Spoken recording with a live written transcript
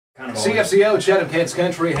kind of CFCO, Chatham-Kent's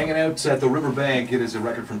Country, hanging out at the riverbank. It is a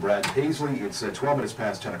record from Brad Paisley. It's 12 minutes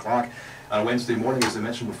past 10 o'clock on Wednesday morning, as I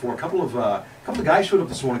mentioned before. A couple of guys showed up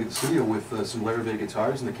this morning at the studio with some Larrivee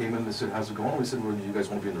guitars, and they came in and they said, "How's it going?" We said, "Well, do you guys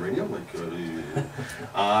want to be on the radio?" Like,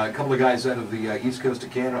 a couple of guys out of the east coast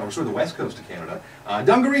of Canada, or sort of the west coast of Canada.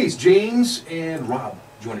 Dungarees, James and Rob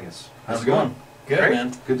joining us. How's it going? Good, Great.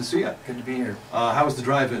 man. Good to see you. Good to be here. How was the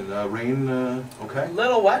drive-in? Rain, okay? A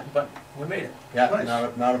little wet, but we made it. Yeah,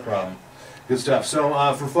 Nice. not a problem. Good stuff. So,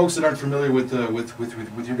 for folks that aren't familiar with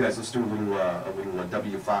you guys, let's do a little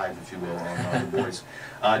W5, if you will, on the boys.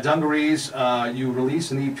 Dungarees, you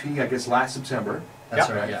released an EP, I guess, last September. That's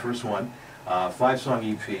right. The first one, 5-song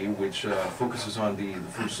EP, which focuses on the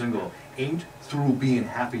first single, "Ain't Through Being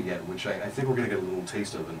Happy Yet," which I think we're gonna get a little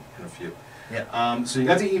taste of in a few. Yeah. So you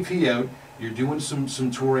got the EP out. You're doing some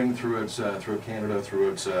touring throughout Canada,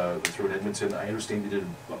 throughout Edmonton. I understand you did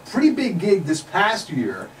a pretty big gig this past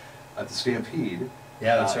year at the Stampede.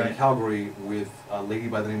 Yeah, that's right. In Calgary with a lady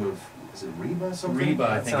by the name of, is it Reba something? Reba,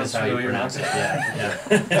 I think is how you pronounce it.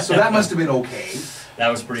 Yeah. So that must have been okay. That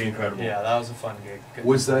was pretty incredible. Yeah, that was a fun gig. Good.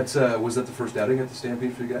 Was that the first outing at the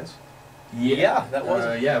Stampede for you guys? Yeah, that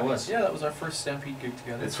was. Yeah, it was. Yeah, that was our first Stampede gig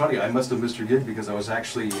together. It's funny, I must have missed your gig because I was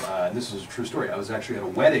actually, and this is a true story, I was actually at a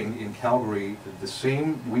wedding in Calgary the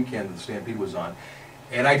same weekend that the Stampede was on.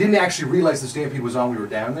 And I didn't actually realize the Stampede was on, we were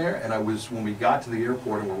down there, and when we got to the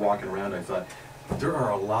airport and we're walking around, I thought, there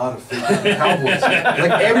are a lot of fake cowboys.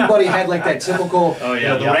 Like everybody had like that typical,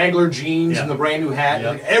 the Wrangler jeans and the brand new hat.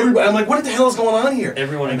 Like everybody, I'm like, what the hell is going on here?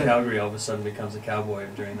 Everyone in Calgary all of a sudden becomes a cowboy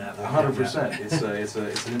during that. 100%. It's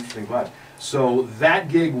an interesting vibe. So that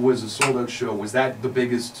gig was a sold-out show. Was that the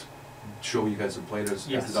biggest show you guys have played as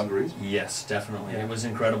the Dungarees? Yes, definitely. Yeah. It was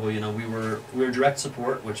incredible. You know, we were direct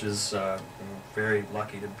support, which is very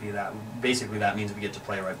lucky to be that. Basically, that means we get to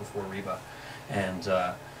play right before Reba, and.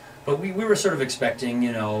 But we were sort of expecting,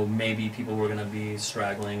 you know, maybe people were going to be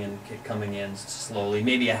straggling and coming in slowly,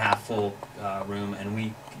 maybe a half full room, and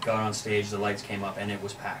we got on stage, the lights came up, and it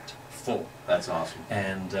was packed, full. That's awesome.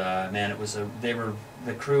 And man, it was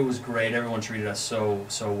the crew was great. Everyone treated us so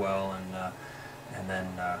well, and then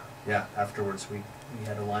yeah, afterwards we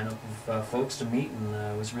had a lineup of folks to meet, and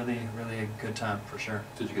it was really a good time for sure.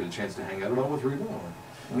 Did you get a chance to hang out at all with Reba?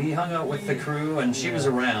 We hung out with the crew, and she was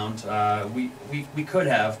around. We could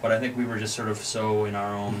have, but I think we were just sort of so in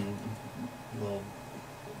our own little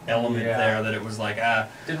element there that it was like,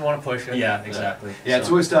 didn't want to push it. Yeah, exactly. Yeah, it's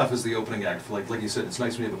always tough as the opening act. Like you said, it's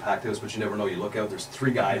nice when you have a packed house, but you never know. You look out, there's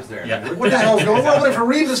 3 guys there. Yeah. Like, what the hell is going on for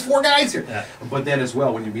Reeves? There's 4 guys here. Yeah. But then as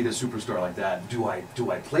well, when you meet a superstar like that, do I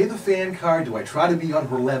play the fan card? Do I try to be on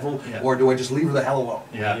her level, or do I just leave her the hell alone?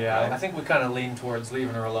 Yeah. I think we kind of leaned towards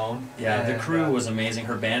leaving her alone. Yeah, the crew was amazing.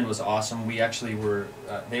 Her band was awesome. We actually were.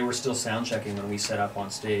 They were still sound checking when we set up on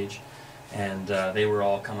stage. And they were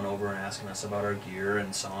all coming over and asking us about our gear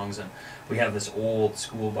and songs, and we have this old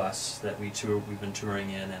school bus that we've been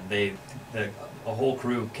touring in, and the whole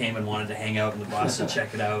crew came and wanted to hang out in the bus and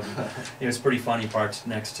check it out. And it was pretty funny, parked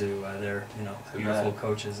next to their beautiful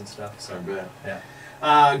coaches and stuff. So yeah.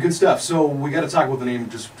 Good stuff. So we got to talk about the name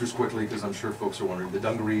just quickly because I'm sure folks are wondering. The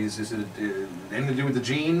Dungarees, is it anything to do with the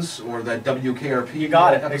jeans or that WKRP? You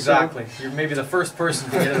got it, episode? exactly. You're maybe the first person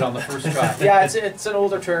to get it on the first try. Yeah, it's an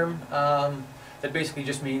older term that basically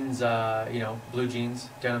just means blue jeans,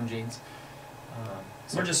 denim jeans.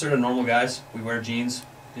 We're just sort of normal guys. We wear jeans.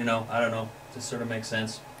 You know, I don't know. Just sort of makes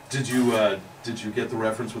sense. Did you get the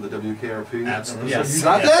reference with the WKRP? Absolutely. Yes. You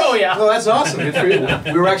got that? Oh yeah. Oh, that's awesome. Good for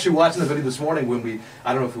you. We were actually watching the video this morning when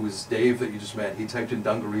I don't know if it was Dave that you just met. He typed in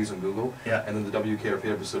Dungarees on Google, and then the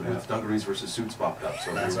WKRP episode with Dungarees versus Suits popped up.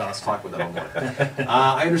 So that's awesome. Talk about that all morning.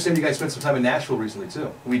 I understand you guys spent some time in Nashville recently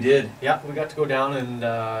too. We did. Yeah, we got to go down and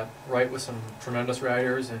write with some tremendous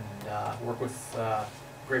writers and work with a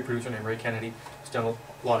great producer named Ray Kennedy. He's done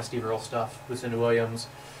a lot of Steve Earle stuff, Lucinda Williams,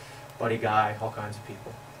 Buddy Guy, all kinds of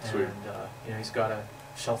people. Sweet. And he's got a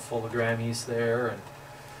shelf full of Grammys there, and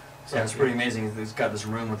so it's pretty amazing. He's got this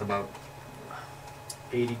room with about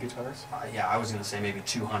 80 guitars. Yeah, I was going to say maybe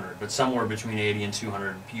 200, but somewhere between 80 and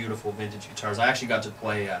 200 beautiful vintage guitars. I actually got to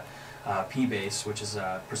play P bass, which is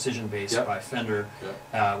a precision bass by Fender,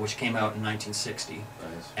 which came out in 1960,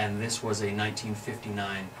 and this was a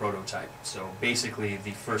 1959 prototype. So basically,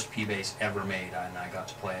 the first P bass ever made, and I got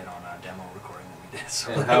to play it on a demo recording that we did.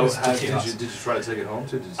 So did you try to take it home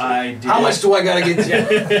too? I did. How much do I got to get this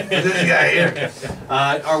guy here?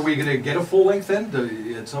 Are we going to get a full length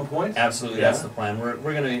then at some point? Absolutely, that's the plan.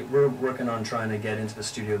 We're working on trying to get into the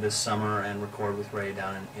studio this summer and record with Ray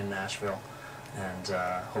down in Nashville. And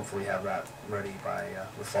hopefully have that ready by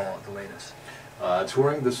the fall at the latest.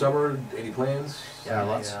 Touring this summer, any plans? Yeah,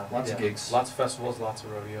 lots of gigs. Lots of festivals, lots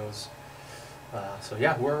of rodeos. So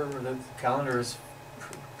yeah, the calendar is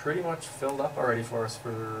pretty much filled up already for us for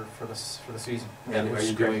the season. And are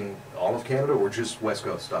you doing all of Canada or just West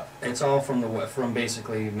Coast stuff? It's all from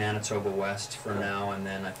basically Manitoba west for now, and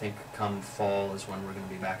then I think come fall is when we're going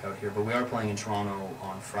to be back out here. But we are playing in Toronto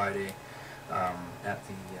on Friday at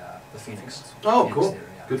the Phoenix. Oh, Phoenix cool. Theater,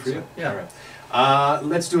 yeah. Good for you. Yeah. All right.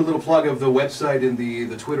 Let's do a little plug of the website and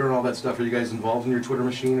the Twitter and all that stuff. Are you guys involved in your Twitter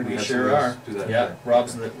machine? Or do you We have sure somebody else are. do that? Yeah, Okay.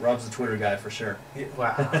 Rob's the Twitter guy for sure. Yeah,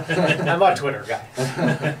 wow. I'm a Twitter guy.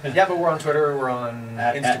 Yeah, but we're on Twitter, we're on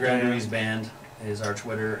At Instagram. Dungarees Band is our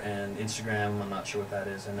Twitter, and Instagram, I'm not sure what that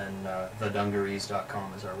is, and then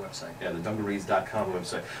thedungarees.com is our website. Yeah, the Dungarees.com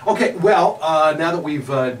website. Okay, well, now that we've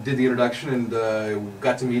did the introduction and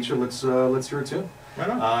got to meet you, let's hear it too. Right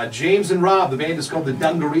on. James and Rob, the band is called the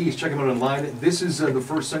Dungarees. Check them out online. This is the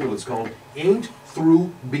first single. It's called Ain't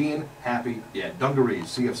Through Being Happy Yet. Dungarees,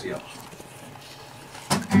 CFCL.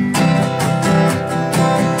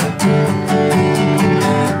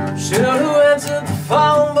 Should've answered the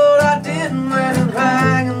phone, but I didn't let it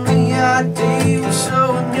rang, and the ID was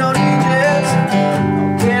showing your digits.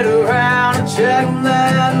 I'll get around and check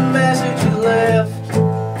that message you left,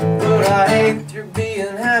 but I ain't through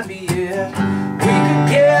being happy yet. We could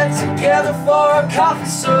get together for a coffee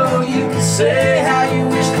so you can say how you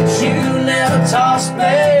wish that you never tossed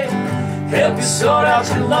me. Help you sort out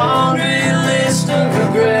your laundry list of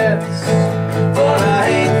regrets, but I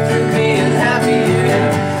ain't through being happy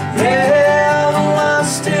yet. Yeah, well, I'm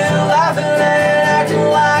still laughing and acting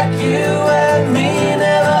like you and me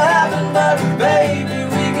never happened, but baby,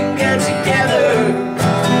 we can get together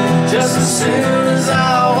just as soon as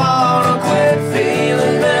I wanna quit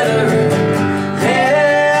feeling better.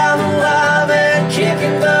 Yeah, I'm alive and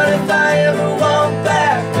kicking, but if I ever want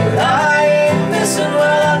back what I ain't missing,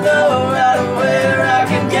 well, I know right where I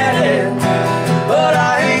can get it, but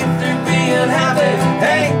I ain't through being happy,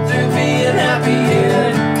 ain't through being happy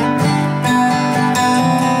yet.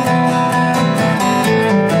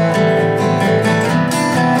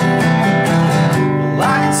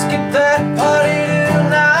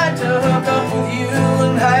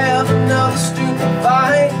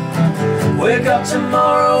 Wake up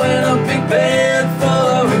tomorrow in a big bed full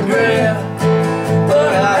of regret,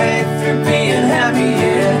 but I ain't through being happy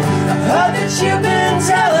yet. I heard that you've been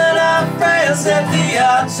telling our friends that the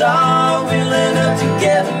odds are we'll end up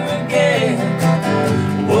together again.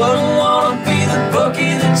 Wouldn't wanna be the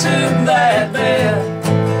bookie that took that bet,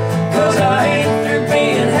 'cause I ain't through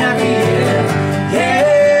being happy yet.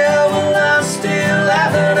 Yeah, well, I'm still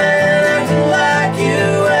laughing and acting like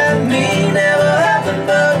you and me never happened,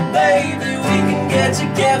 but baby, we can get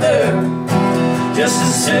together just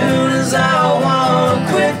as soon as I wanna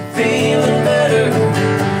quit feeling better.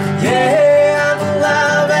 Yeah, I'm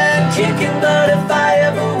alive and kicking, but if I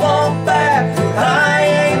ever want back I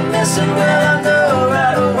ain't missing, well, I know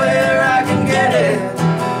right where I can get it,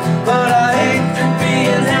 but I ain't through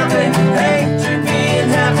being happy, ain't through being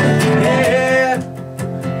happy, yeah.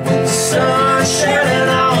 With the sun shining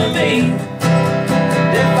on me,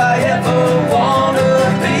 if I ever wanna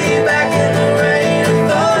be back in the rain and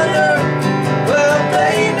thunder, well,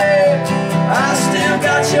 baby, I still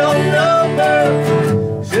got your number.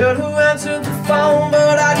 Should've answered the phone,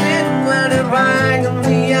 but I didn't when it rang, and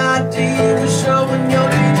the ID was showing your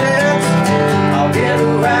digits. I'll get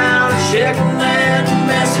around and checking that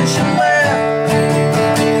message you left.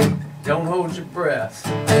 Don't hold your breath.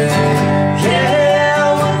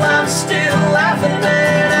 Yeah, well, I'm still laughing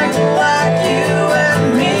and acting like you and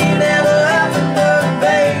me never happened, but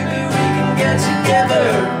baby, we can get together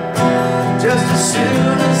just as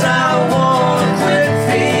soon as I wanna quit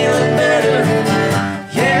feeling better.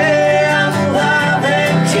 Yeah, I'm alive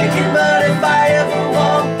and kicking, but if I ever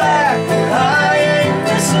want back I ain't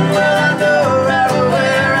missing, well, I know right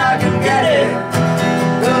where I can get it,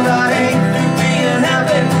 'cause I ain't through being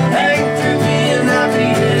happy, ain't through being happy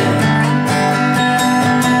yet.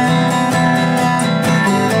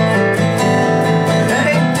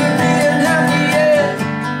 Ain't through being happy yet.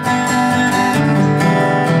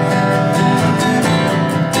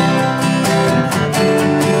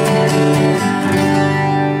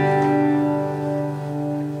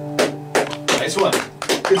 Nice one.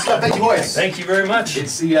 Good stuff. Thank you, boys. Thank you very much.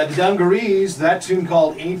 It's the Dungarees. That tune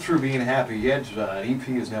called Ain't Through Being Happy Yet. An EP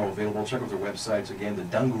is now available. Check out their websites again,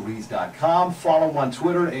 thedungarees.com. Follow them on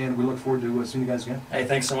Twitter, and we look forward to seeing you guys again. Hey,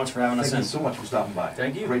 thanks so much for having us Thank in. you so much for stopping by.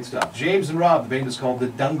 Thank you. Great stuff. James and Rob, the band is called the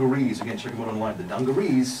Dungarees. Again, check them out online,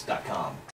 thedungarees.com.